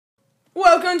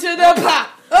Welcome to the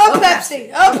Pop of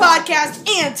Pepsi, a podcast,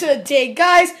 and today,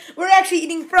 guys, we're actually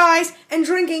eating fries and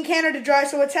drinking Canada Dry,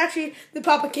 so it's actually the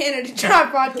Papa Canada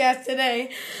Dry podcast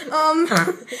today.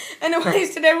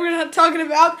 Anyways, today we're going to be talking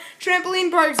about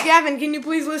trampoline parks. Gavin, can you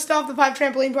please list off the 5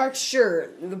 trampoline parks? Sure.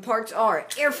 The parks are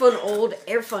Air Fun Old,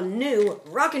 Air Fun New,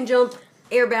 Rock and Jump,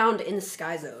 Airbound, and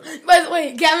Sky Zone. By the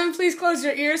way, Gavin, please close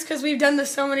your ears because we've done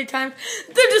this so many times.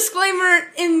 The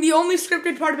disclaimer in the only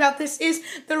scripted part about this is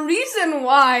the reason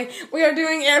why we are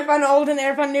doing Air Fun Old and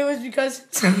Air Fun New is because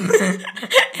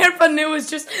Air Fun New is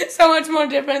just so much more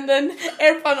different than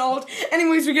Air Fun Old.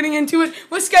 Anyways, we're getting into it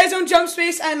with Sky Zone Jump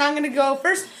Space, and I'm going to go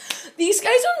first. The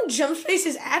Sky Zone Jump Space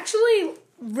is actually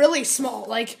really small.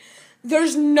 Like,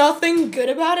 there's nothing good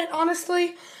about it,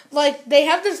 honestly. Like, they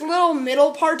have this little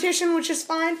middle partition, which is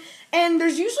fine, and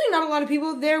there's usually not a lot of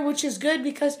people there, which is good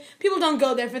because people don't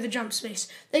go there for the jump space.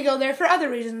 They go there for other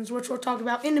reasons, which we'll talk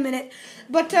about in a minute.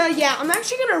 But, yeah, I'm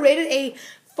actually going to rate it a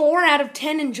 4 out of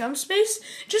 10 in jump space,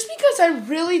 just because I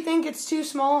really think it's too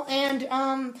small and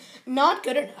not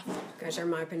good enough. Can I share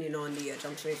my opinion on the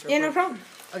jump space? Yeah, no problem.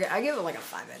 Okay, I give it like a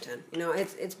 5 out of 10. You know,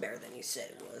 it's better than you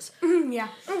said it was. Yeah,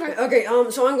 okay. Okay,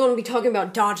 so I'm going to be talking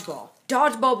about dodgeball.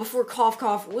 Dodgeball before Cough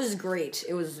Cough was great.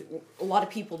 It was a lot of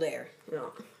people there, you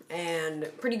know,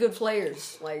 and pretty good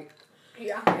players. Like,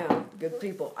 yeah, good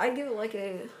people. I'd give it like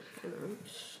a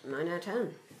 9 out of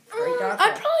 10. Great dodgeball.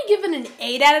 I'd probably give it an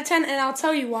 8 out of 10, and I'll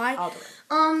tell you why. I'll do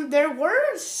it. There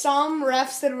were some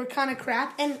refs that were kind of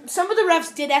crap, and some of the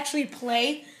refs did actually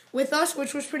play with us,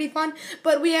 which was pretty fun.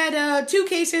 But we had 2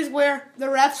 cases where the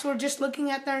refs were just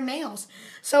looking at their nails.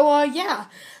 So, yeah.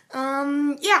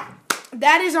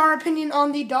 That is our opinion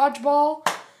on the dodgeball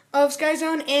of Sky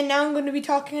Zone, and now I'm going to be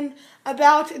talking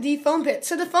about the foam pit.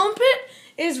 So the foam pit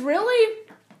is really,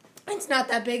 it's not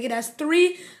that big. It has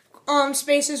 3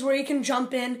 spaces where you can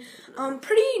jump in.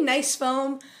 Pretty nice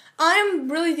foam.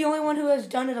 I'm really the only one who has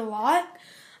done it a lot.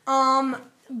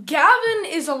 Gavin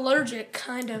is allergic,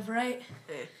 kind of, right?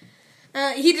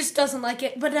 He just doesn't like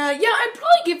it. But, yeah,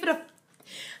 I'd give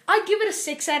it a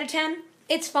 6 out of 10.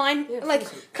 It's fine. Yeah, like,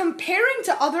 comparing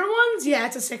to other ones, yeah,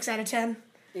 it's a 6 out of 10.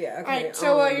 Yeah, okay. Alright,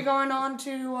 so you're going on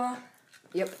to...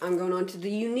 Yep, I'm going on to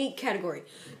the unique category.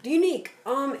 The unique,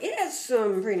 it has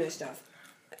some pretty nice stuff.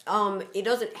 It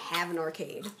doesn't have an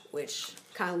arcade, which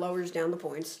kind of lowers down the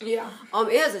points. Yeah.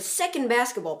 It has a second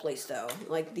basketball place, though,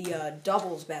 like the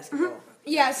doubles basketball. Mm-hmm.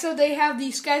 Yeah, so they have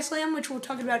the Sky Slam, which we'll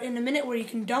talk about in a minute, where you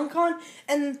can dunk on,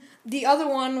 and the other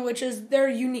one, which is their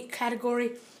unique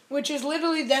category, which is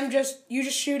literally you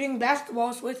just shooting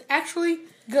basketballs with actually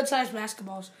good-sized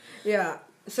basketballs. Yeah,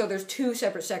 so there's 2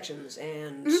 separate sections,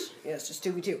 and yeah, it's just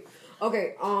 2v2.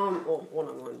 Okay, well,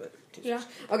 1-on-1, but 2 Yeah.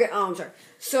 Okay, I'm sorry.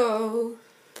 So...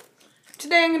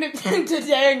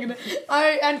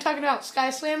 I'm talking about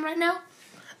Sky Slam right now.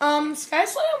 Sky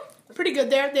Slam, pretty good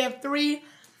there. They have 3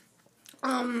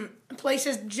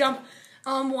 places to jump.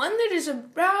 One that is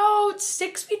about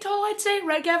 6 feet tall, I'd say.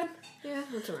 Right, Gavin? Yeah,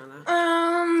 that's around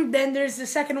that. Then there's the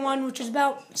second one, which is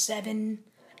about 7,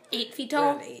 8 feet tall.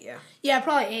 Around 8, yeah. Yeah,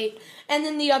 probably 8. And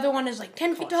then the other one is like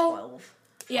 10 feet tall. 12.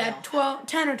 Yeah,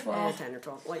 10 or 12. Yeah, 10 or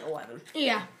 12, like 11.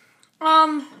 Yeah.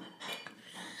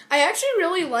 I actually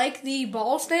really like the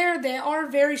balls there. They are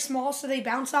very small, so they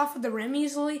bounce off of the rim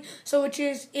easily. So it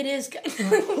is it's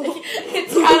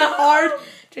kind of hard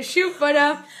to shoot, but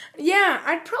yeah,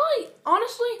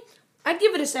 I'd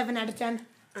give it a 7 out of 10.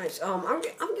 Nice. I'm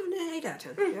giving it an 8 out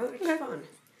of 10. Yeah, it's okay. fun.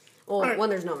 Well, Right. when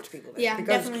there's not much people there. Yeah,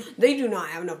 because definitely. they do not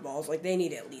have enough balls. Like, they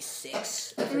need at least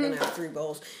 6 if they're going to have 3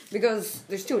 balls. Because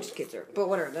there's too much kids there. But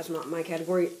whatever, that's not my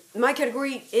category. My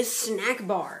category is snack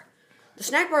bar. The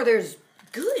snack bar there is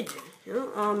good. You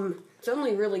know, it's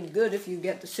only really good if you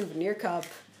get the souvenir cup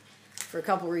for a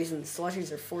couple reasons.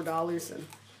 Slushies are $4 and...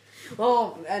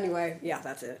 Well, anyway, yeah,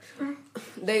 that's it.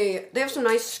 They have some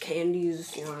nice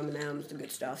candies, you know, M&M's, the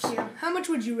good stuff. Yeah. How much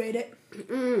would you rate it?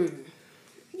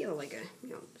 You know, like a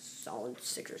solid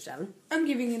 6 or 7. I'm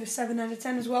giving it a 7 out of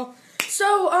 10 as well.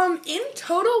 So, in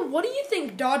total, what do you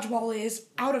think dodgeball is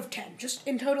out of 10? Just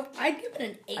in total, I'd give it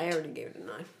an 8. I already gave it a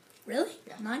 9. Really?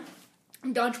 Yeah. 9?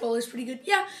 Dodgeball is pretty good.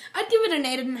 Yeah, I'd give it an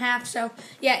 8.5. So,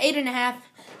 yeah, 8.5,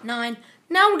 9.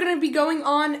 Now we're going to be going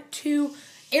on to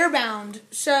Airbound.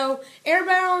 So,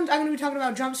 Airbound, I'm going to be talking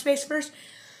about jump space first.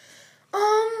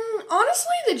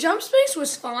 Honestly, the jump space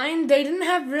was fine. They didn't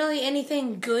have really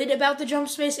anything good about the jump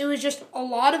space. It was just a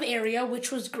lot of area,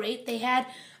 which was great. They had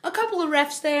a couple of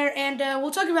refs there, and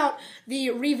we'll talk about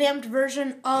the revamped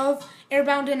version of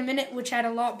Airbound in a minute, which had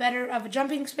a lot better of a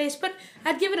jumping space, but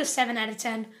I'd give it a 7 out of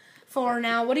 10 4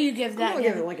 now. What do you give I'm that? gonna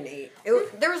give it like an 8.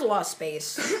 There was a lot of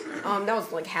space. That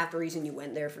was like half the reason you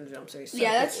went there for the jump space. So,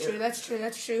 Yeah, that's true. That's true.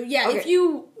 That's true. Yeah, Okay. if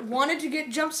you wanted to get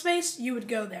jump space, you would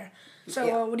go there. So,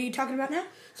 Yeah. what are you talking about now?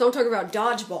 So I'm talking about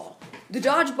dodgeball. The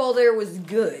dodgeball there was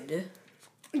good.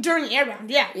 During Airbound,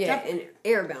 yeah. Yeah, and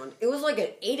Airbound. It was like an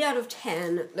 8 out of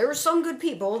 10. There were some good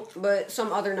people, but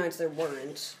some other nights there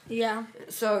weren't. Yeah.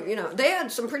 So, they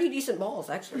had some pretty decent balls,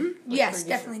 actually. Like, Yes,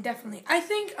 pretty definitely. I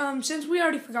think, since we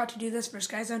already forgot to do this for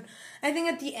Sky Zone, I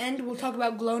think at the end we'll talk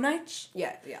about Glow Nights.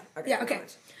 decent. Yeah. Okay. Yeah, okay.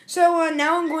 So,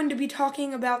 now I'm going to be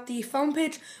talking about the foam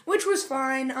pitch, which was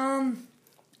fine.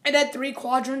 It had 3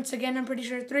 quadrants again, I'm pretty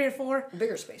sure. 3 or 4.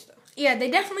 Bigger space, though. Yeah,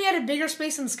 they definitely had a bigger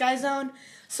space in Sky Zone.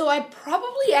 So I'd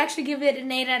probably actually give it an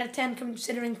 8 out of 10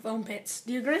 considering foam pits.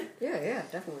 Do you agree? Yeah,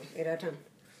 definitely. 8 out of 10.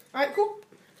 Alright, cool.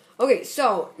 Okay,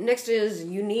 so next is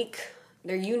unique.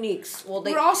 They're uniques. Well,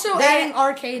 We're also adding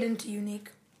arcade into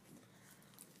unique.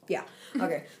 Yeah.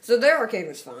 Okay. So their arcade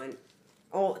was fine.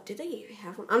 Oh, did they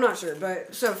have one? I'm not sure,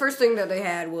 but so first thing that they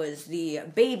had was the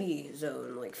baby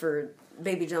zone, like for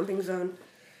baby jumping zone.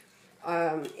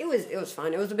 It was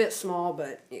fine. It was a bit small,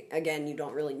 but again, you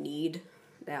don't really need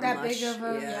that much. Big of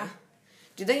a yeah.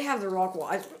 Did they have the rock wall?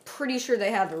 I'm pretty sure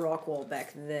they had the rock wall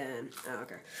back then. Oh,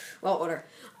 okay. Well, whatever.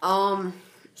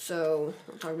 So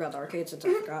I'll talk about the arcade since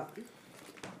I forgot.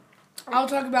 I'll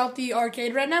talk about the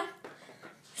arcade right now.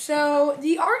 So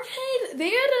the arcade,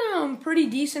 they had a pretty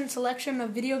decent selection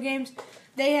of video games.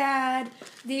 They had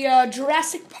the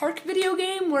Jurassic Park video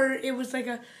game where it was like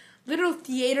a little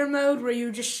theater mode where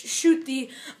you just shoot the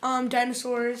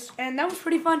dinosaurs, and that was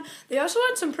pretty fun. They also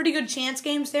had some pretty good chance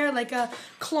games there, like a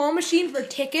claw machine for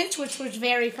tickets, which was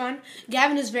very fun.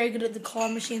 Gavin is very good at the claw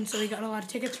machine, so he got a lot of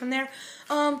tickets from there.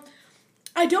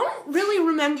 I don't really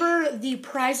remember the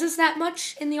prizes that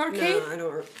much in the arcade.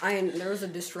 No, I don't. There was a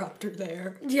disruptor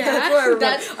there. Yeah, that's what I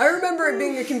remember. I remember it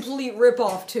being a complete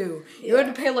ripoff too. You had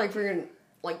to pay like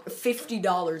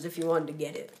 $50 if you wanted to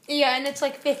get it. Yeah, and it's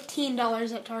like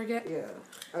 $15 at Target. Yeah.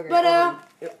 Okay. But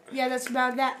yeah, that's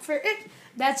about that for it.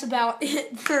 That's about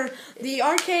it for the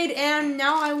arcade, and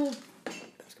now I will.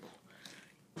 Basketball.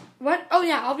 What? Oh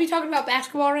yeah, I'll be talking about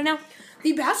basketball right now.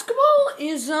 The basketball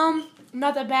is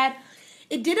not that bad.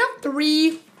 It did have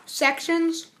 3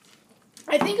 sections.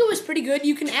 I think it was pretty good.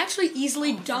 You can actually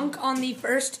easily dunk on the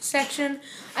first section.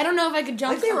 I don't know if I could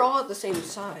jump. I think they were all at the same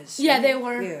size. Yeah, they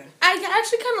were. Yeah. I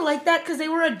actually kind of like that because they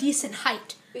were a decent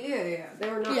height. Yeah. They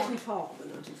were not too tall,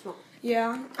 but not too small.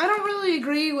 Yeah, I don't really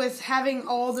agree with having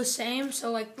all the same.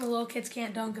 So like the little kids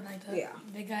can't dunk, and like the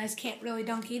big guys can't really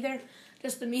dunk either.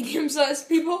 Just the medium-sized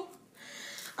people.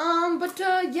 But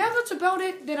yeah, that's about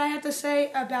it that I have to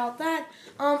say about that.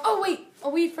 Oh wait,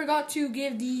 we forgot to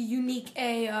give the unique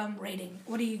a rating.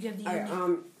 What do you give the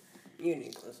unique?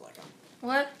 Unique was like a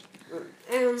What?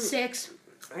 6.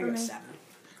 I give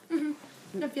 7.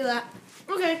 I feel that.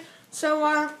 Okay, so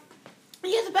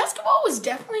yeah, the basketball was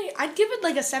definitely. I'd give it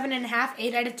like a 7.5,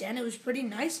 8 out of 10. It was pretty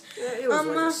nice. Yeah, it was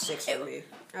like a 6 for me.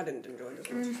 I didn't enjoy it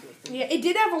as much. Yeah, it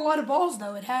did have a lot of balls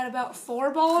though. It had about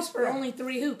 4 balls for only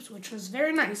 3 hoops, which was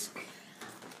very nice.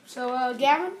 So,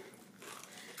 Gavin,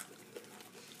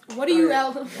 what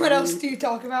else do you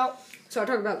talk about? So I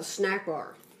talk about the snack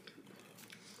bar.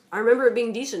 I remember it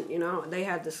being decent. They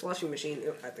had the slushing machine.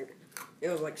 I think it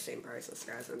was like the same price as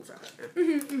Sky Zone. So,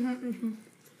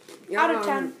 yeah. Out of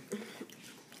 10.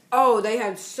 Oh, they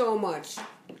had so much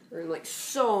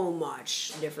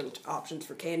different options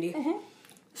for candy.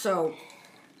 So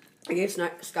I gave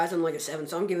Sky Zone like a 7.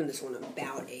 So I'm giving this one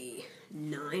about a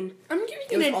 9. I'm giving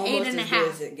it an 8.5. Almost as good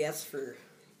as it gets for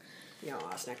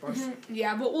snack bars.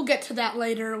 Yeah, but we'll get to that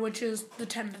later, which is the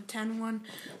 10 to 10 one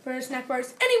for snack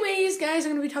bars. Anyways, guys,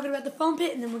 I'm going to be talking about the foam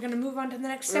pit, and then we're going to move on to the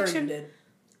next section.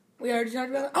 We already talked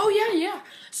about it. Oh, yeah.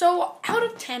 So, out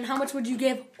of 10, how much would you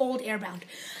give Old Airbound?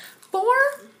 For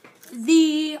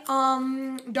the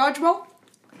dodgeball,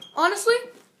 honestly,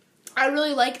 I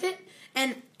really liked it.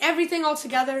 And everything all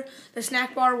together, the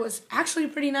snack bar was actually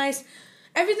pretty nice.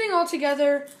 Everything all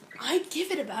together, I'd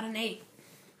give it about an 8.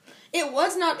 It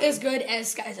was not as good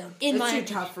as Sky Zone, in my opinion.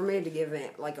 It's too tough for me to give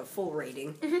it like a full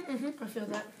rating. I feel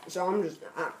that. So I'm just,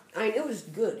 it was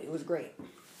good. It was great.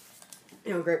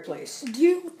 Great place. Do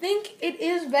you think it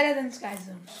is better than Sky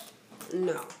Zone?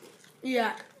 No.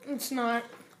 Yeah, it's not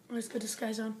as good as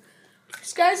Sky Zone.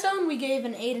 Sky Zone, we gave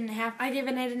an 8.5. I gave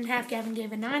an 8.5. Gavin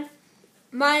gave a 9.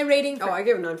 My rating. I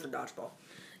gave a 9 for dodgeball.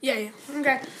 Yeah.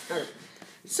 Okay.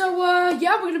 So, we're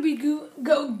going to be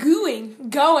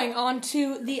going on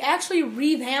to the actually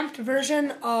revamped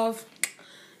version of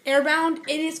Airbound.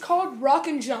 It is called Rock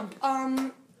and Jump.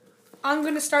 I'm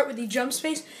going to start with the jump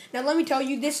space. Now, let me tell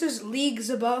you, this is leagues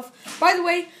above. By the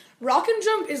way, Rock and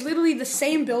Jump is literally the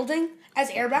same building as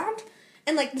Airbound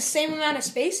and like the same amount of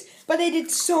space, but they did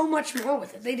so much more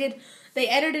with it. They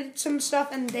edited some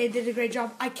stuff and they did a great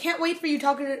job. I can't wait for you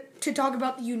to talk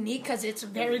about the Unique because it's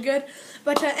very good.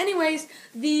 But anyways,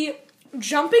 the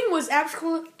jumping was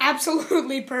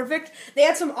absolutely perfect. They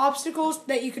had some obstacles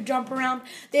that you could jump around.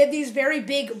 They had these very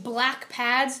big black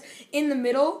pads in the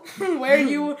middle where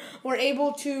you were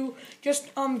able to just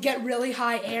get really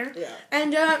high air. Yeah.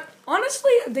 And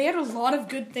honestly, they had a lot of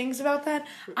good things about that.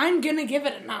 I'm gonna give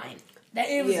it a 9.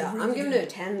 I'm giving it a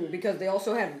 10 because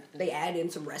they add in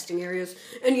some resting areas,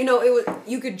 and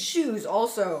you could choose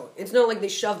also. It's not like they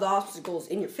shove the obstacles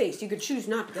in your face. You could choose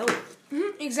not to go.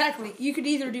 Mm-hmm, exactly. You could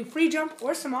either do free jump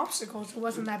or some obstacles. It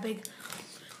wasn't that big.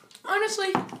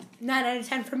 Honestly, 9 out of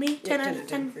 10 for me. 10 out of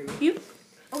 10 for you.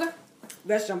 Okay.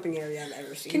 Best jumping area I've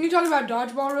ever seen. Can you talk about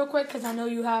dodgeball real quick? Because I know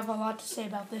you have a lot to say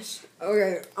about this.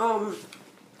 Okay.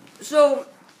 So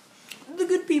the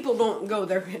good people don't go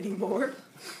there anymore.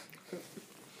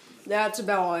 That's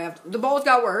about all I have. The balls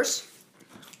got worse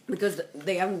because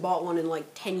they haven't bought one in like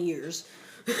 10 years.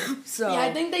 So yeah,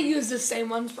 I think they use the same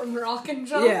ones from Rock and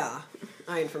Jump. Yeah,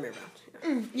 I ain't from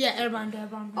Airbound. Yeah,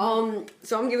 Airbound.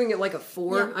 So I'm giving it like a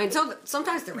 4. Yeah. I mean,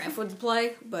 sometimes the ref would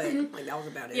play, but like that was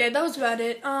about it. Yeah, that was about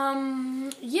it.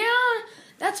 Yeah,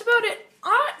 that's about it.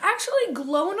 Actually,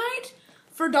 Glow Knight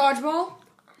for dodgeball.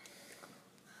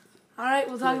 Alright,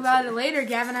 we'll talk about it later.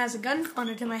 Gavin has a gun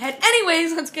pointed to my head.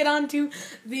 Anyways, let's get on to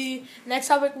the next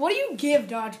topic. What do you give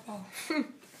dodgeball?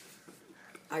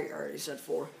 I already said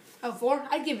 4. Oh, 4?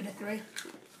 I'd give it a 3.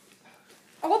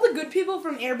 All the good people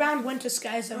from Airbound went to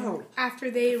Sky Zone after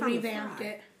they revamped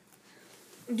it.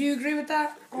 Do you agree with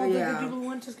that? All the good people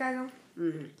went to Sky Zone?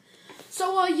 Mm-hmm.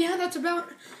 So, yeah, that's about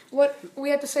what we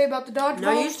had to say about the dodgeball.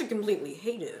 Now, I used to completely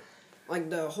hate it.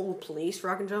 Like, the whole place,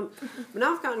 Rock and Jump. But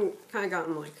now I've kind of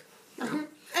gotten, like...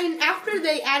 And after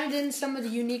they added in some of the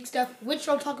unique stuff, which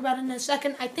I'll talk about in a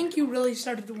second, I think you really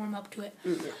started to warm up to it.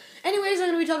 Mm-hmm. Anyways, I'm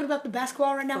going to be talking about the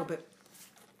basketball right now. Oh, but...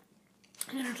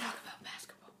 I'm going to talk about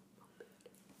basketball.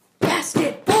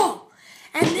 Basketball!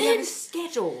 And then... a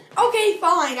schedule. Okay,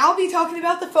 fine. I'll be talking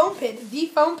about the foam pit. The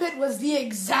foam pit was the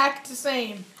exact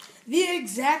same. The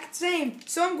exact same.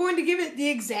 So I'm going to give it the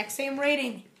exact same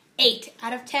rating. 8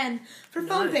 out of 10 for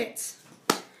foam pits.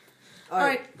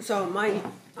 Alright, so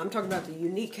I'm talking about the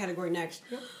unique category next.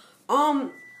 Yep.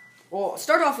 Well,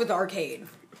 start off with the arcade.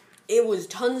 It was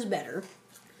tons better.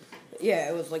 Yeah,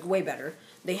 it was like way better.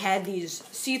 They had these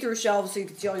see-through shelves so you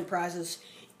could see all your prizes.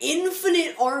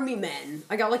 Infinite army men.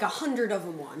 I got like 100 of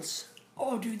them once.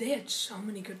 Oh, dude, they had so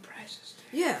many good prizes.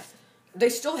 Yeah. They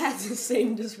still had the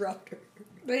same disruptor.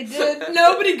 They did.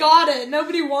 Nobody got it.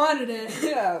 Nobody wanted it.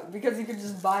 Yeah, because you could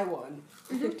just buy one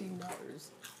for $15.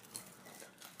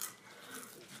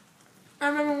 I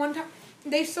remember one time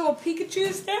they sold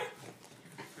Pikachus there.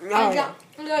 I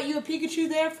got you a Pikachu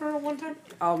there for one time.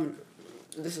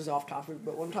 This is off topic,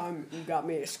 but one time you got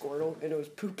me a Squirtle and it was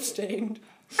poop stained.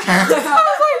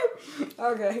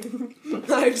 Okay.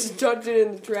 I just tucked it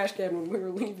in the trash can when we were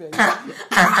leaving.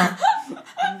 That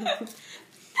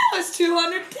was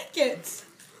 200 tickets.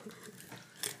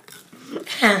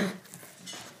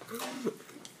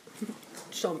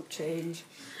 Chump change.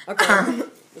 Okay.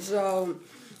 So,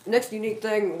 next unique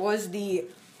thing was what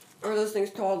are those things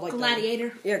called? Like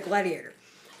Gladiator. Gladiator.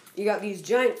 You got these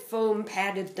giant foam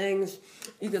padded things.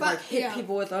 You could hit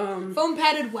people with them. Foam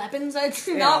padded weapons,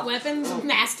 not weapons,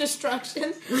 mass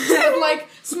destruction. Like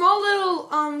small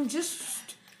little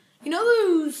just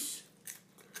those.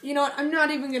 You know what? I'm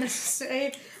not even gonna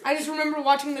say. I just remember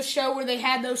watching the show where they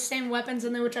had those same weapons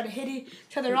and they would try to hit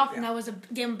each other off, and that was a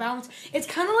game of balance. It's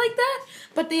kind of like that,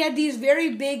 but they had these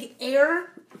very big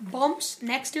air bumps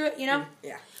next to it. Yeah.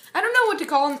 I don't know what to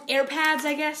call them. Air pads,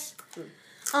 I guess.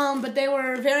 But they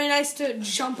were very nice to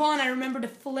jump on. I remember to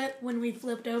flip when we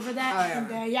flipped over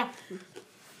that. Oh, yeah.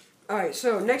 Alright,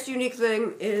 so next unique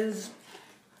thing is...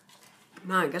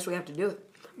 I guess we have to do it.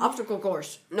 Obstacle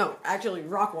course. No, actually,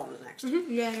 rock wall is next.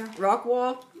 Mm-hmm. Yeah. Rock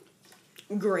wall,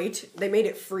 great. They made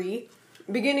it free.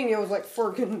 Beginning, it was like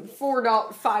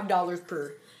 $5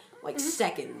 per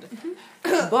second.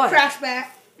 Mm-hmm. But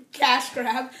cash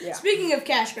grab. Yeah. Speaking of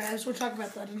cash grabs, we'll talk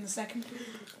about that in a second.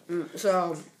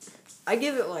 So, I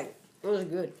give it it was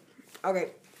good.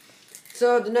 Okay,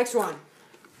 so the next one.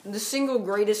 The single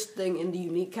greatest thing in the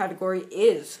unique category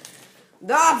is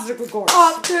the obstacle course.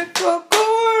 Obstacle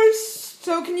course!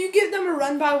 So can you give them a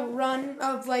run-by-run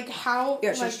of how...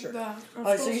 Yeah, sure.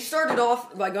 So you started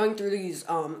off by going through these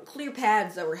clear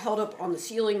pads that were held up on the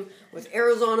ceiling with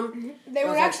arrows on them. Mm-hmm. They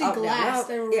were actually glass.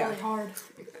 They were really hard.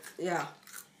 Yeah.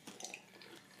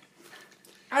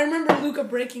 I remember Luca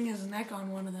breaking his neck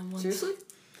on one of them once. Seriously?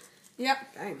 Yep.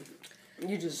 Dang.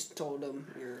 You just told him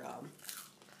your,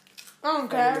 I don't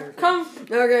care. Come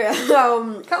Okay,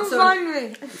 find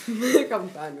me. Come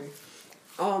find me.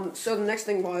 So the next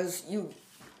thing was,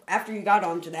 after you got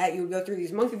onto that, you would go through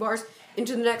these monkey bars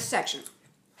into the next section.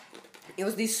 It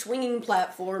was these swinging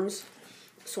platforms,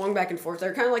 swung back and forth.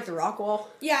 They're kind of like the rock wall.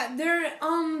 Yeah,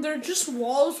 they're just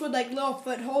walls with like little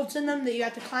footholds in them that you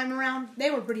have to climb around. They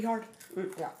were pretty hard.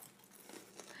 Yeah.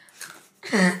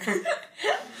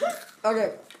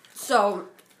 Okay, so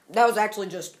that was actually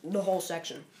just the whole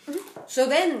section. So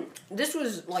then, this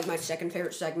was like my second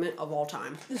favorite segment of all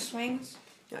time. The swings.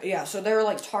 Yeah, so they were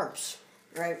like tarps,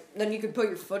 right? Then you could put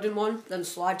your foot in one, then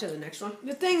slide to the next one.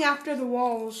 The thing after the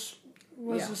walls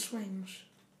was Yeah. the swings.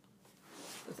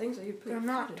 The things that you put. They're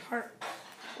not tarp.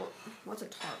 What's a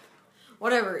tarp?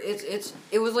 Whatever.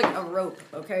 It was like a rope.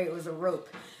 Okay, it was a rope,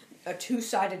 a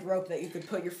two-sided rope that you could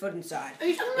put your foot inside. Are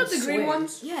you talking about and the green swing.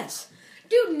 ones? Yes.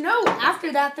 Dude, no.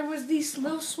 After that, there was these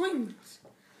little swings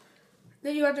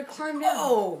that you had to climb down.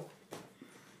 Oh.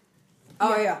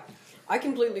 Oh yeah. I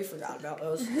completely forgot about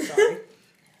those. Sorry.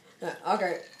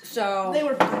 Okay, so They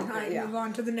were fun. Alright, Yeah. move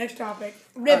on to the next topic.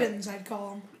 Ribbons, I'd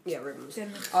call them. yeah, ribbons.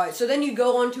 Ribbons. All right, so then you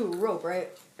go onto a rope, right?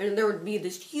 And there would be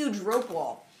this huge rope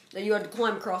wall that you had to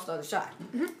climb across the other side.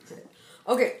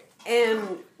 Okay,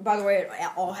 and by the way, it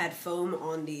all had foam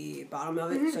on the bottom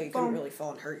of it, so you couldn't Foam. really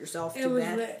fall and hurt yourself It too was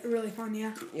bad. really fun,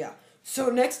 yeah. Yeah. So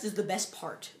next is the best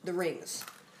part, the rings.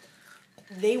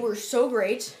 They were so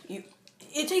great. It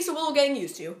takes a little getting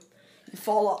used to. You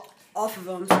fall off of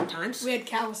them sometimes. We had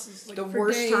calluses. Like, The for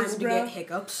worst days, time to bro. get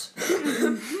hiccups.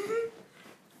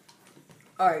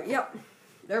 Alright, yep.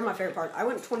 They're my favorite part. I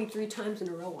went 23 times in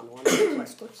a row on one. So I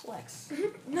split flex.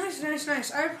 Nice.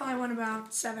 I probably went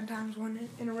about 7 times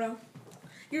in a row.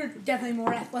 You're definitely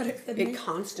more athletic than me. It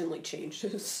constantly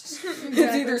changes. It's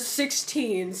Exactly. either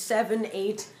 16, 7,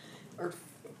 8, or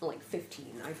like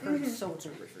 15. I've heard so much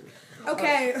numbers.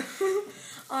 Okay.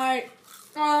 Alright.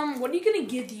 What are you gonna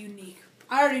give the unique?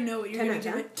 I already know what you're 10 gonna out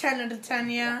give of it. 10 out of 10,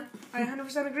 yeah. I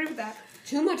 100% agree with that.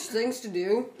 Too much things to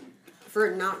do for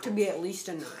it not to be at least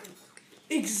a 9.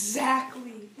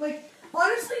 Exactly. Like,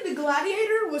 honestly, the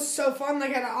Gladiator was so fun.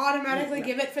 Like, I'd automatically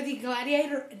give it for the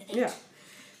Gladiator an 8. Yeah.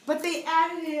 But they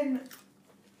added in,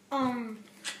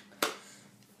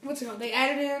 what's it called? They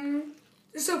added in,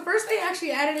 so first they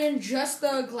actually added in just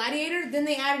the Gladiator, then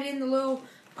they added in the little,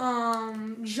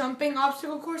 jumping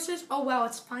obstacle courses. Oh, wow,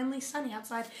 it's finally sunny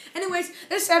outside. Anyways,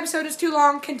 this episode is too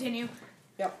long. Continue.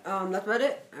 Yep. That's about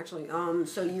it. Actually,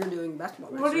 so you're doing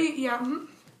basketball next, What do right? you,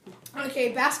 yeah. Okay,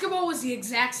 basketball was the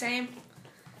exact same.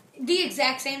 They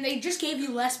just gave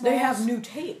you less balls. They have new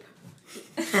tape.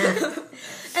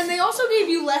 And they also gave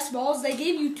you less balls. They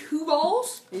gave you 2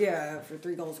 balls. Yeah, for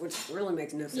 3 goals, which really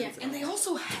makes no sense. Yeah, at and all. they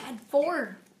also had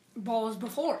 4 balls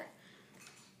before.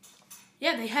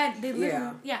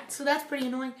 Yeah, so that's pretty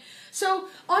annoying. So,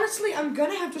 honestly, I'm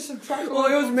gonna have to subtract Well,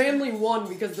 it was mainly 1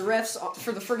 because the refs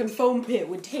for the friggin' foam pit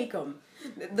would take them.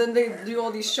 Then they do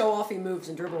all these show-offy moves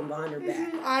and dribble them behind their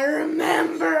back. I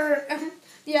remember.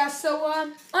 Yeah, so,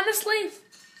 honestly,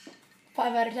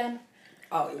 5 out of 10.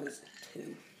 Oh, it was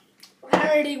 2.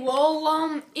 Alrighty,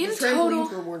 well, in The total...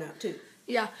 trampolines were worn out, too.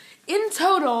 Yeah. In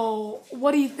total,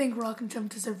 what do you think Rock and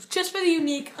Jump deserves? Just for the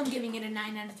unique, I'm giving it a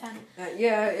 9 out of 10.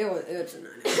 Yeah, it's a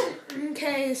 9.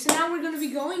 Okay, so now we're going to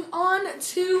be going on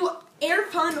to Air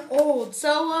Fun Old.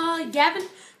 So, Gavin,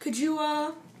 could you,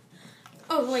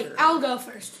 Oh, wait, Sure. I'll go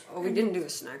first. Oh, we didn't do a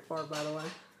snack bar, by the way.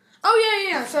 Oh,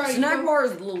 yeah, sorry. Snack bar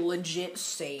is the legit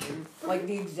same. Like,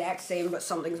 the exact same, but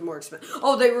something's more expensive.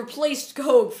 Oh, they replaced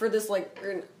Coke for this, like,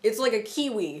 it's like a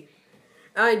kiwi.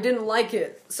 I didn't like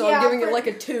it, so Yeah, I'm giving for- it like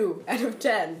a 2 out of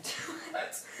 10.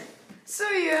 So,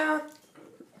 yeah,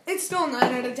 it's still 9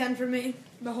 out of 10 for me.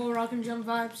 The whole Rock and Jump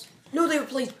vibes. No, they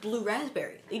replaced blue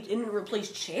raspberry. They didn't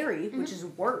replace cherry, which is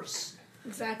worse.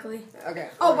 Exactly.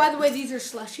 Okay. Oh, by the way, these are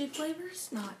slushy flavors,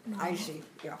 not... I see.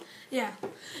 Yeah. Yeah.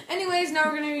 Anyways, now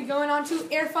we're going to be going on to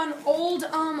Air Fun Old.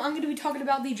 I'm going to be talking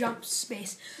about the jump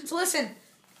space. So listen,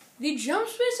 the jump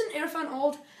space in Air Fun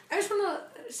Old, I just want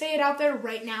to say it out there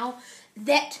right now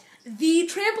that the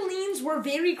trampolines were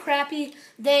very crappy.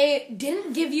 They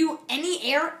didn't give you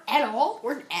any air at all.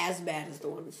 Weren't as bad as the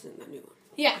ones in the new one.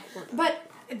 Yeah, but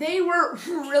they were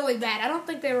really bad. I don't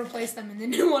think they replaced them in the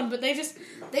new one, but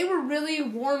they were really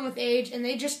worn with age, and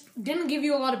they just didn't give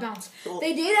you a lot of bounce. Cool.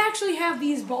 They did actually have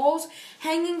these balls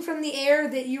hanging from the air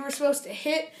that you were supposed to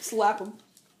hit. Slap them.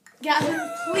 Gavin,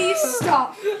 please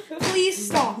stop. Please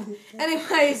stop.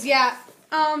 Anyways, yeah.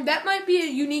 That might be a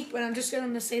unique, but I'm just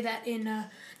going to say that in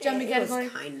jumping category.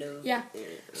 Kind of. Yeah.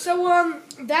 So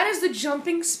that is the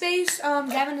jumping space.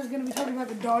 Gavin is going to be talking about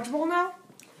the dodgeball now.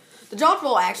 The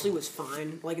dodgeball actually was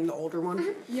fine, like in the older one.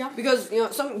 Mm-hmm. Yeah. Because,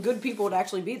 some good people would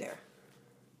actually be there.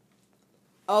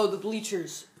 Oh, the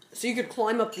bleachers. So you could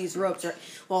climb up these ropes, right?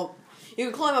 Well, you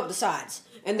could climb up the sides.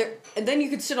 And then you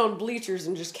could sit on bleachers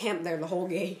and just camp there the whole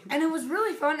game. And it was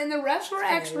really fun, and the refs were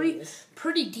actually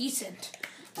pretty decent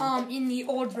in the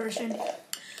old version.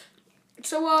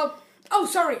 So, oh,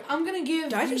 sorry, I'm going to give...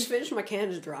 Did I just finish my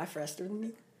Canada Dry faster than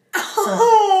you?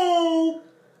 Oh!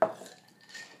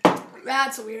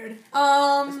 That's weird.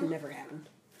 That's never happened.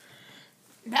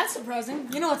 That's surprising.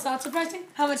 You know what's not surprising?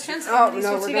 How much Trent saved Oh, when he no,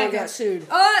 switched we're to going to Geico. get sued.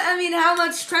 How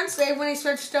much Trent saved when he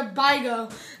switched to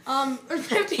Bigo.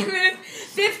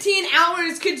 15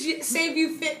 hours could save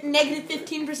you negative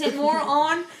 15% more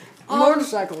on...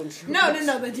 Motorcycle insurance.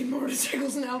 No, they do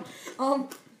motorcycles now.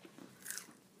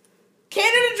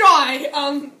 Canada Dry,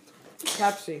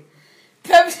 Pepsi.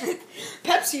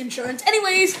 Pepsi insurance.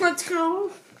 Anyways, let's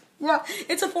go. Yeah,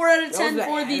 it's a 4 out of 10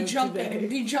 for the jumping.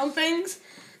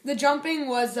 The jumping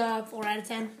was 4 out of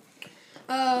 10.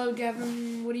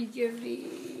 Gavin, what do you give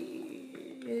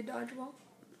the dodgeball?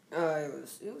 It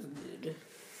was good.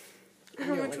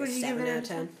 How much would you give it? 7 out of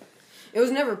 10. It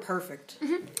was never perfect.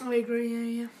 Mm-hmm. I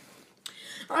agree. Yeah.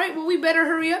 All right, well, we better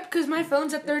hurry up because my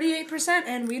phone's at 38%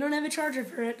 and we don't have a charger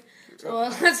for it. So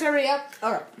let's hurry up.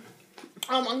 All right.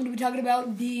 I'm going to be talking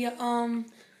about the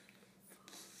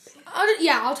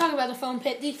I'll talk about the foam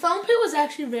pit. The foam pit was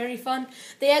actually very fun.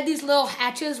 They had these little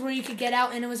hatches where you could get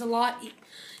out, and it was a lot.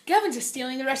 Gavin's just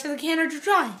stealing the rest of the Canada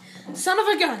Dry. Son of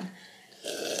a gun.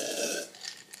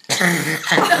 Just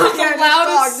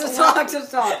talk.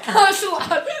 That was the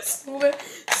loudest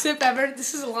sip ever.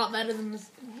 This is a lot better than the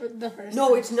first.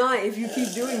 No, it's not. If you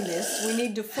keep doing this, we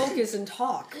need to focus and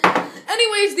talk.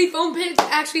 Anyways, the foam pit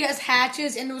actually has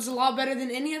hatches, and it was a lot better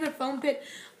than any other foam pit.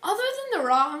 Other than the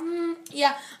rock,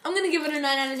 yeah, I'm going to give it a 9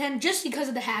 out of 10 just because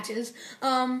of the hatches.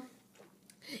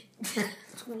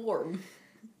 It's warm.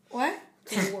 What?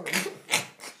 It's warm.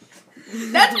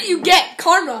 That's what you get,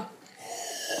 karma.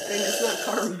 And it's not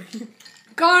karma.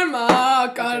 Karma.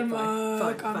 Fine.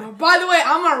 By the way,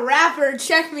 I'm a rapper.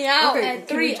 Check me out at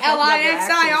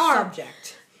 3LIXIR.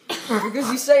 Subject. Because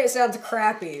you say it sounds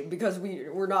crappy because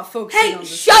we're not focusing on Hey,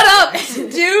 this. shut up!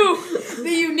 Do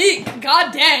the unique.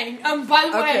 God dang. By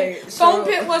the way, foam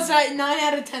pit was a 9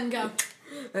 out of 10. Go.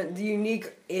 The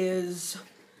unique is,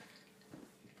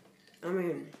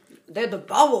 they had the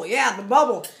bubble. Yeah, the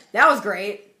bubble. That was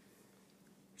great.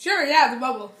 Sure, yeah, the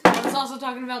bubble. I was also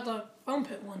talking about the foam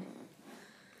pit one.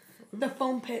 The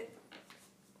foam pit.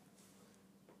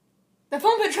 The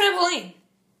foam pit trampoline.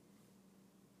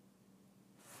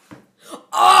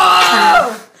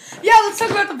 Oh! Yeah, let's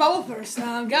talk about the bubble first.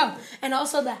 Go. And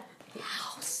also the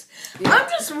house. Yeah. I'm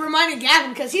just reminding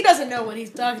Gavin because he doesn't know what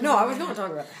he's talking about. No, I was going to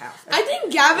talk about the house. I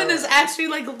think Gavin is actually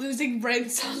losing brain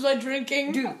cells by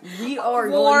drinking. Dude, we are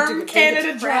warm going to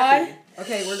Canada Dry.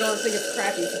 Okay, we're going to think it's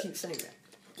crappy if you keep saying that.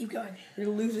 Keep going. You're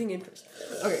losing interest.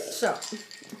 Okay, so.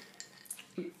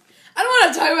 I don't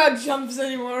want to talk about jumps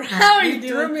anymore. How are you doing? You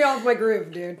threw me off my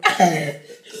groove, dude.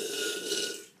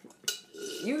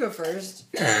 You go first.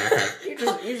 You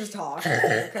just talk.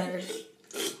 Okay.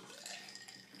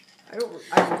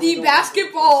 The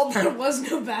basketball. There was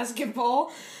no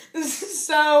basketball.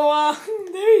 So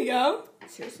there you go.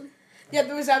 Seriously? Yeah,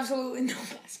 there was absolutely no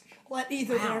basketball at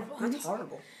either Wow, one. that's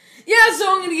horrible. Yeah,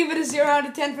 so I'm gonna give it a 0 out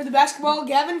of 10 for the basketball.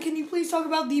 Gavin, can you please talk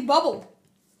about the bubble?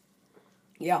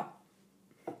 Yeah.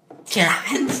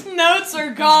 Gavin's notes are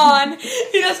gone.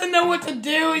 He doesn't know what to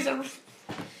do. He just missed.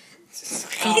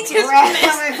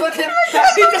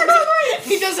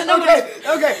 He doesn't know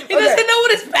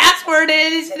what his password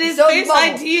is, and his Face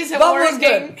ID isn't working.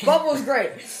 Good. Bubble's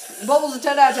great. Bubble's a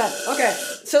 10 out of 10. Okay,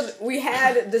 so we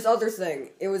had this other thing.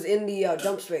 It was in the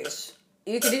dump space.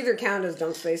 You could either count it as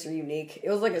dump space or unique. It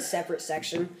was like a separate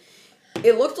section.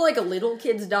 It looked like a little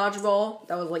kid's dodgeball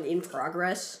that was in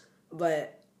progress,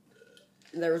 but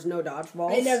there was no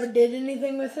dodgeballs. I never did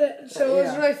anything with it, so it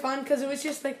was really fun because it was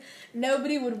just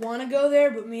nobody would want to go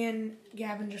there, but me and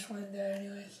Gavin just went there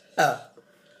anyways. Oh.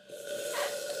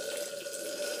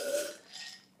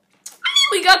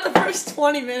 We got the first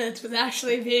 20 minutes with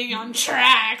actually being on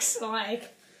track, so I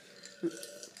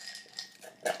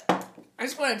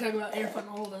just want to talk about Air Fun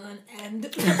Old and then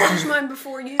end. Finish mine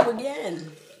before you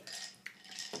again.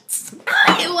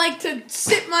 I like to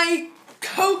sip my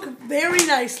Coke very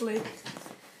nicely.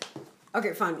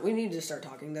 Okay, fine. We need to start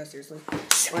talking, though, seriously.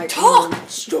 Talk,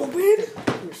 stupid.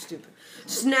 You're stupid.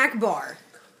 Snack bar.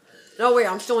 No, wait,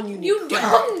 I'm still on unique. You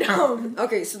dumb.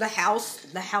 Okay, so the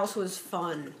house was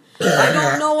fun. I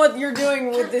don't know what you're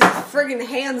doing with this friggin'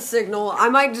 hand signal. I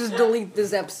might just delete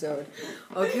this episode.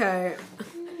 Okay.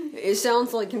 It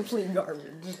sounds like complete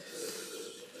garbage.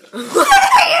 What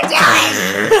are you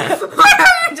doing? What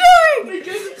are you doing?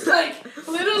 Because it's like,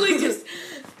 literally just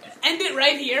end it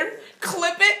right here,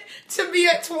 clip it to be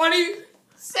at 20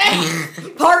 seconds.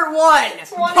 Part 1.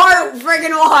 20 Part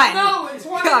friggin' 1. No, it's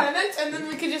 20 God. minutes, and then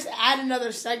we can just add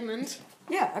another segment.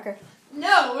 Yeah, okay.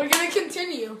 No, we're gonna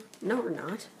continue. No, we're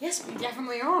not. Yes, we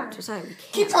definitely are. Josiah, we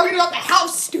can't. Keep talking about the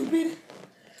house, stupid.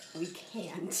 We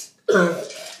can't.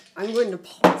 I'm going to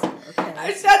pause it, okay?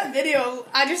 I just had a video.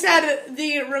 I just had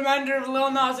the reminder of Lil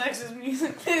Nas X's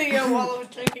music video while I was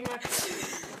drinking my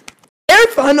Air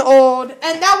Fun Old.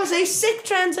 And that was a sick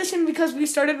transition because we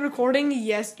started recording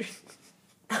yesterday.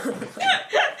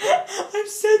 I've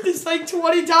said this like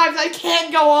 20 times. I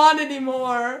can't go on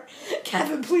anymore.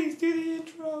 Kevin, please do the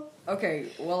intro.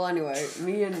 Okay, well, anyway,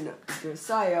 me and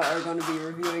Josiah are going to be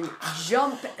reviewing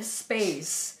Jump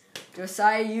Space.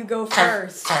 Josiah, you go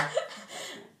first.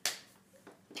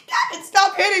 Kevin,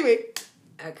 stop hitting me.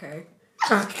 Okay.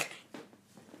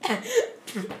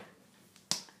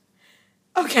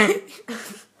 Okay.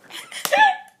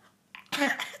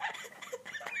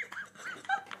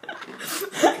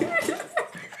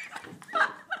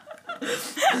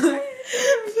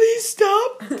 Please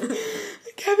stop.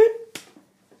 Kevin.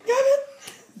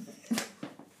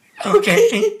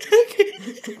 Okay.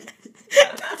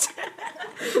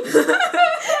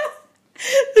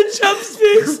 The jump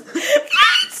space.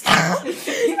 Stop.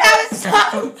 Kevin,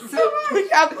 stop.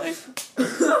 Kevin.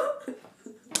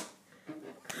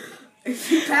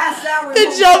 If you pass that one, The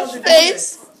jump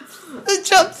space. The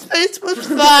jump space was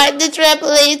fun. The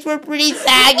trampolines were pretty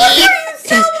saggy.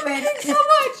 Thanks so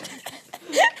much.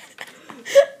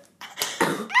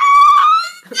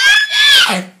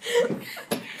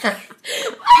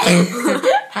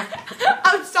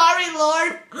 I'm sorry,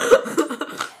 Lord.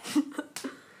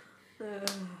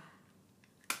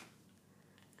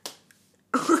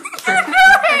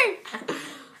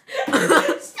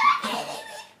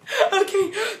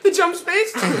 Okay, the jump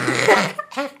space.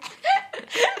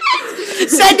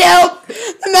 Send help.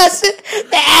 The message.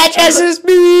 The address is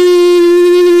beep.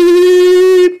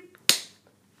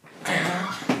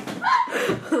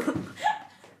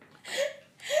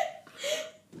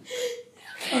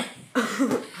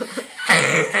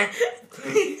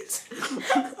 Please,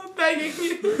 I'm begging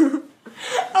you.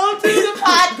 I'll do the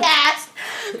podcast.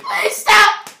 Please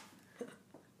stop.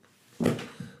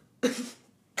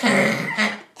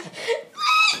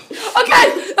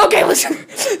 Okay, listen.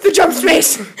 The jump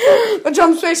space. The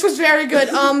jump space was very good.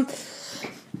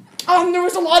 There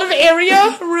was a lot of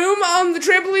area, room. The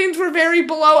trampolines were very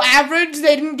below average.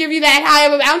 They didn't give you that high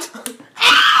of a bounce.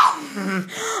 Ow!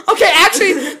 Okay,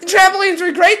 actually, the trampolines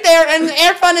were great there, and the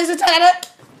Air Fun is a 10 out of...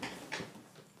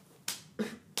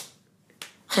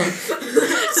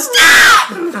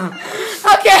 Stop!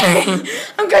 Okay,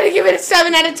 I'm gonna give it a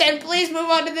 7 out of 10. Please move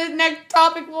on to the next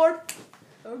topic, Lord.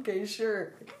 Okay,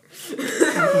 sure.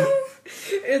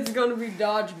 It's gonna be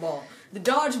dodgeball. The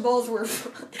dodgeballs were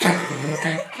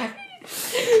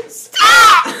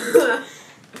Stop!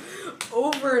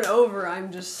 Over and over,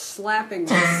 I'm just slapping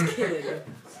this kid.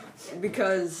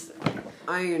 Because,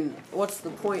 what's the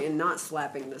point in not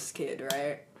slapping this kid,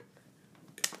 right?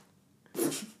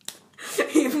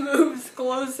 He moves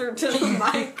closer to the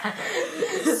mic.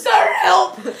 Sir,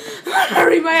 help!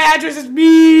 Hurry, my address is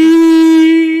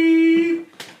beep.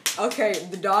 Okay,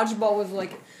 the dodgeball was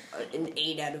like an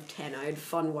 8 out of 10. I had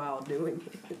fun while doing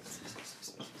it.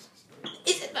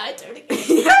 Is it my turn again?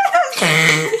 Yes!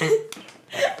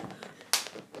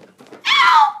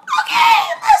 Ow! Okay,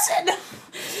 listen.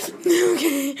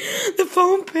 Okay, the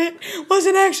foam pit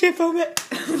wasn't actually a foam pit.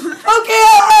 Okay,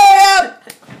 I'll hurry up.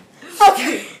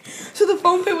 Okay, so the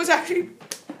foam pit was actually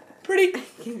pretty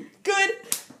good.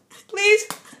 Please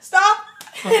stop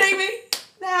hitting me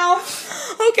now.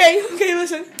 Okay,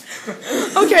 listen.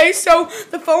 Okay, so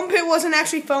the foam pit wasn't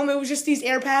actually foam, it was just these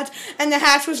air pads, and the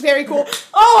hatch was very cool.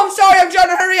 Oh, I'm sorry, I'm trying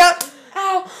to hurry up.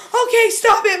 Ow. Okay,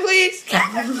 stop it, please.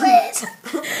 Please.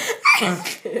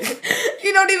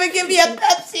 You don't even give me a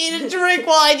Pepsi to drink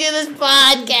while I do this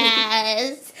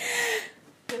podcast.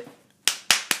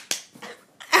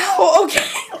 Ow,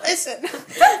 okay, listen. It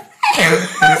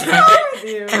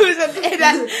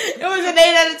was an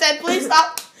 8 out of 10. Please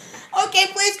stop. Okay,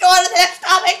 please go on to the next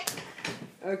topic.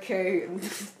 Okay,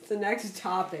 the next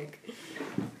topic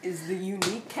is the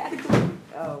unique category.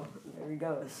 Oh, there he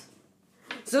goes.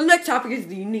 So the next topic is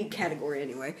the unique category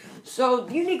anyway. So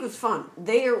the unique was fun.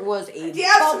 There was a Do you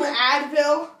have some bubble.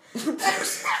 Advil?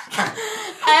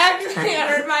 I actually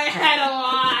hurt my head a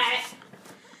lot.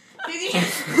 Did you?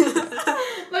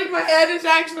 Like, my head is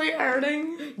actually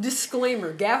hurting.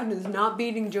 Disclaimer, Gavin is not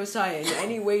beating Josiah in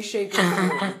any way, shape, or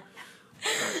form.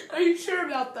 Are you sure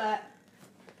about that?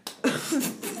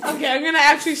 Okay, I'm gonna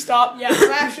actually stop. Yeah,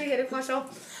 I'm actually hitting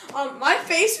myself. My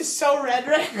face is so red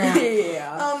right now.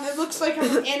 Yeah. It looks like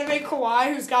I'm an anime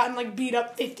Kawaii who's gotten, like, beat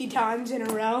up 50 times in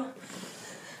a row.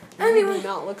 Anyway. You do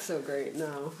not look so great.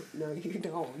 No, you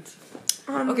don't.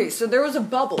 Okay, so there was a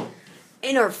bubble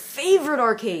in our favorite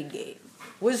arcade game.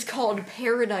 Was called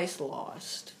Paradise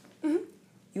Lost. Mm-hmm.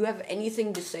 You have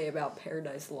anything to say about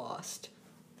Paradise Lost?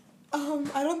 I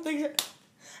don't think so.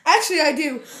 Actually, I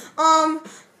do.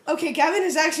 Okay, Gavin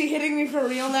is actually hitting me for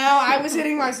real now. I was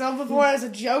hitting myself before as a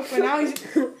joke, but now he's...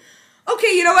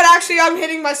 Okay, you know what? Actually, I'm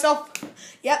hitting myself.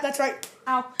 Yeah, that's right.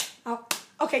 Ow. Ow.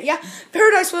 Okay, yeah.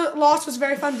 Paradise Lost was a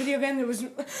very fun video game. There was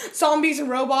zombies and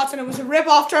robots, and it was a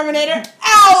rip-off Terminator.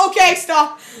 Ow! Okay,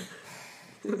 stop.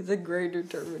 It was a greater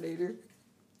Terminator.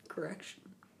 Correction.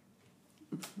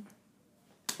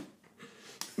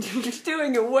 You're just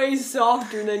doing it way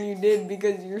softer than you did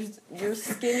because your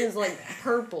skin is like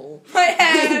purple. My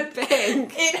head.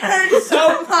 Pink. It hurts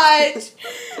so much.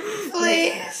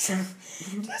 Please.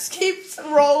 Just keep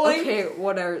rolling. Okay,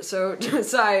 whatever. So,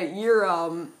 Josiah,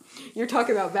 you're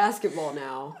talking about basketball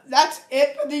now. That's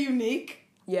it for the unique?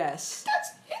 Yes.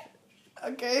 That's it.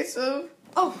 Okay, so...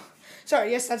 Oh,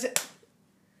 sorry. Yes, that's it.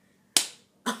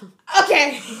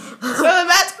 Okay, so the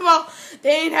basketball,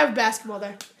 they didn't have basketball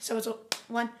there, so it's a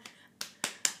 1.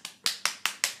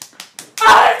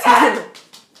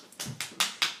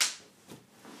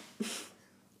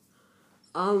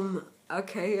 Oh,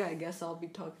 okay, I guess I'll be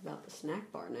talking about the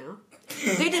snack bar now.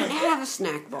 They didn't have a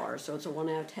snack bar, so it's a 1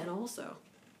 out of 10 also.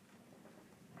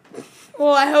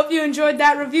 Well, I hope you enjoyed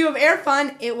that review of Air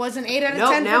Fun. It was an 8 out of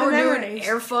 10 now for the we're memories. doing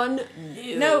Air Fun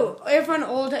New. No, Air Fun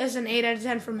Old is an 8 out of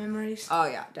 10 for memories. Oh,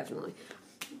 yeah, definitely.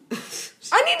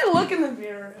 I need to look in the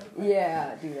mirror.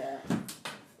 Yeah, do that.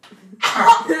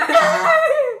 Oh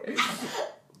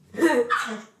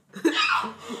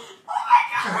my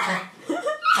god!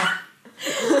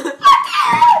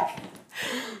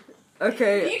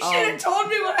 Okay, You should have told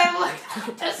me when I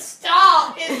looked to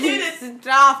stop and do this.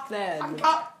 Stop then. I'm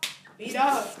got beat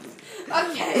up.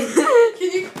 Okay,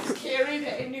 can you carry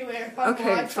the new Air Fun? Okay,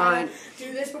 while I try fine. to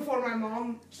do this before my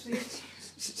mom sees.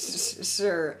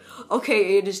 Sure.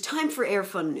 Okay, it is time for Air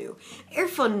Fun New. Air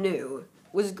Fun New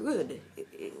was good.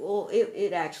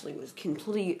 It actually was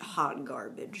complete hot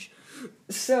garbage.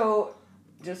 So,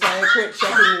 Josiah, quit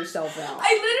checking yourself out.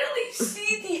 I literally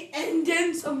see the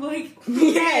indents of like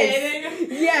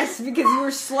Yes, because you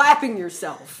were slapping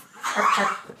yourself.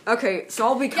 Okay, so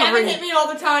I'll be covering. Gavin hit me all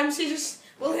the time. She just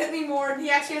will hit me more. And he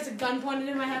actually has a gun pointed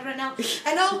in my head right now.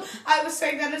 I know I was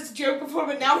saying that as a joke before,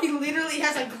 but now he literally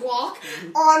has a Glock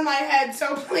on my head.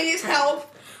 So please help.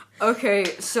 Okay,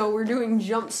 so we're doing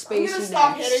jump space. I'm gonna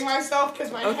stop hitting myself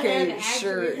because my head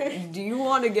sure. actually. Do you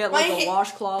want to get like a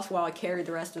washcloth while I carry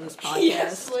the rest of this podcast?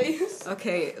 Yes, please.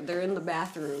 Okay, they're in the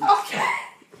bathroom. Okay.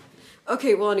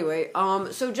 Okay, well anyway,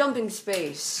 so jumping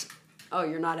space. Oh,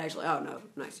 you're not actually. Oh no,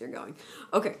 nice, you're going.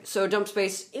 Okay, so jump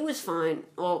space. It was fine.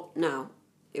 Well, no,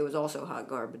 it was also hot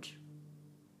garbage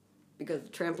because the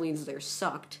trampolines there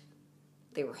sucked.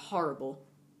 They were horrible.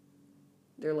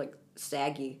 They're like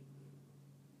saggy.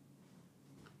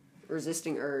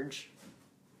 Resisting urge.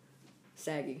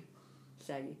 Saggy.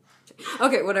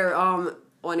 Okay, whatever.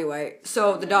 Well, anyway,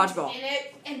 so the dodgeball. In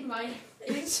it, and my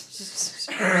face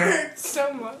hurts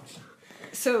so much.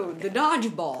 So the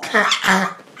dodgeball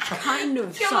kind of.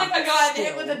 I feel sucked like I got still.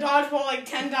 hit with a dodgeball like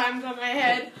 10 times on my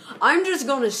head. I'm just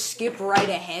gonna skip right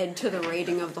ahead to the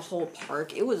rating of the whole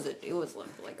park. It was like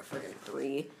a friggin'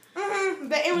 3. Mm-hmm.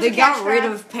 But it was They a got catch rid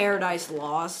trap. of Paradise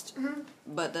Lost,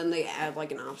 but then they add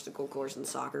like an obstacle course in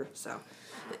soccer. So,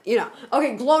 you know,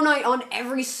 okay, Glow Night on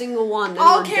every single one. Then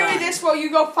I'll we're carry done. this while you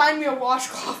go find me a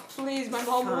washcloth, please. My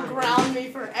mom will ground me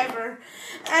forever.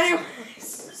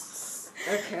 Anyways.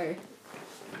 Okay.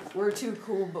 We're too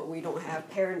cool, but we don't have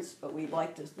parents, but we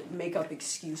like to make up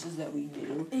excuses that we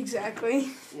do. Exactly.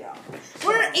 Yeah.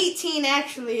 We're 18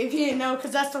 actually, if you didn't know,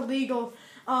 because that's illegal.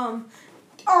 We're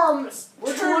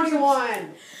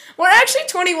 21. We're actually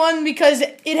 21 because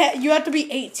you have to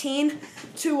be 18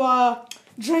 to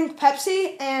drink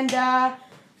Pepsi, and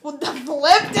what the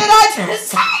flip did I just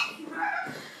say?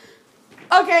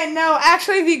 Okay, no,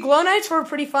 actually the Glow Nights were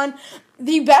pretty fun.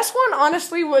 The best one,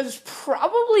 honestly, was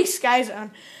probably Sky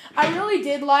Zone. I really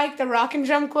did like the Rock and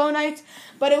Jump Glow Nights,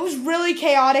 but it was really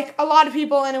chaotic, a lot of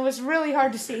people, and it was really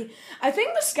hard to see. I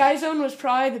think the Sky Zone was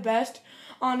probably the best.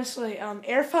 honestly,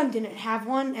 Air Fun didn't have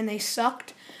one, and they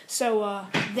sucked, so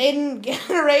they didn't get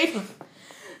a rating.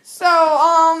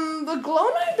 So, the Glow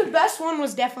Knife, the best one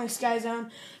was definitely Sky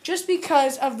Zone, just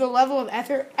because of the level of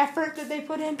effort that they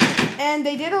put in, and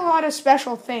they did a lot of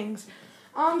special things.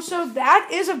 So that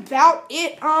is about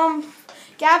it.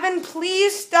 Gavin,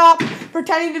 please stop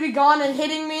pretending to be gone and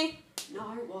hitting me.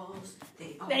 Narwhals,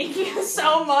 Thank you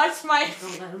so much, Mike.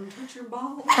 Don't let them touch your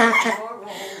balls.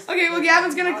 Okay, well,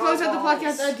 Gavin's gonna close out the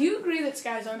podcast. Do you agree that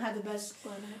Sky Zone had the best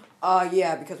Glow Knife?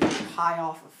 Yeah, because we're high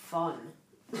off of fun.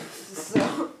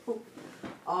 So,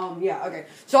 yeah, okay.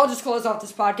 So I'll just close off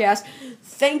this podcast.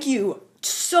 Thank you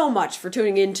so much for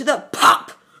tuning in to the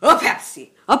Pop a Pepsi,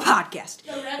 a podcast.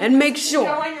 And make sure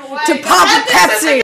to pop a Pepsi.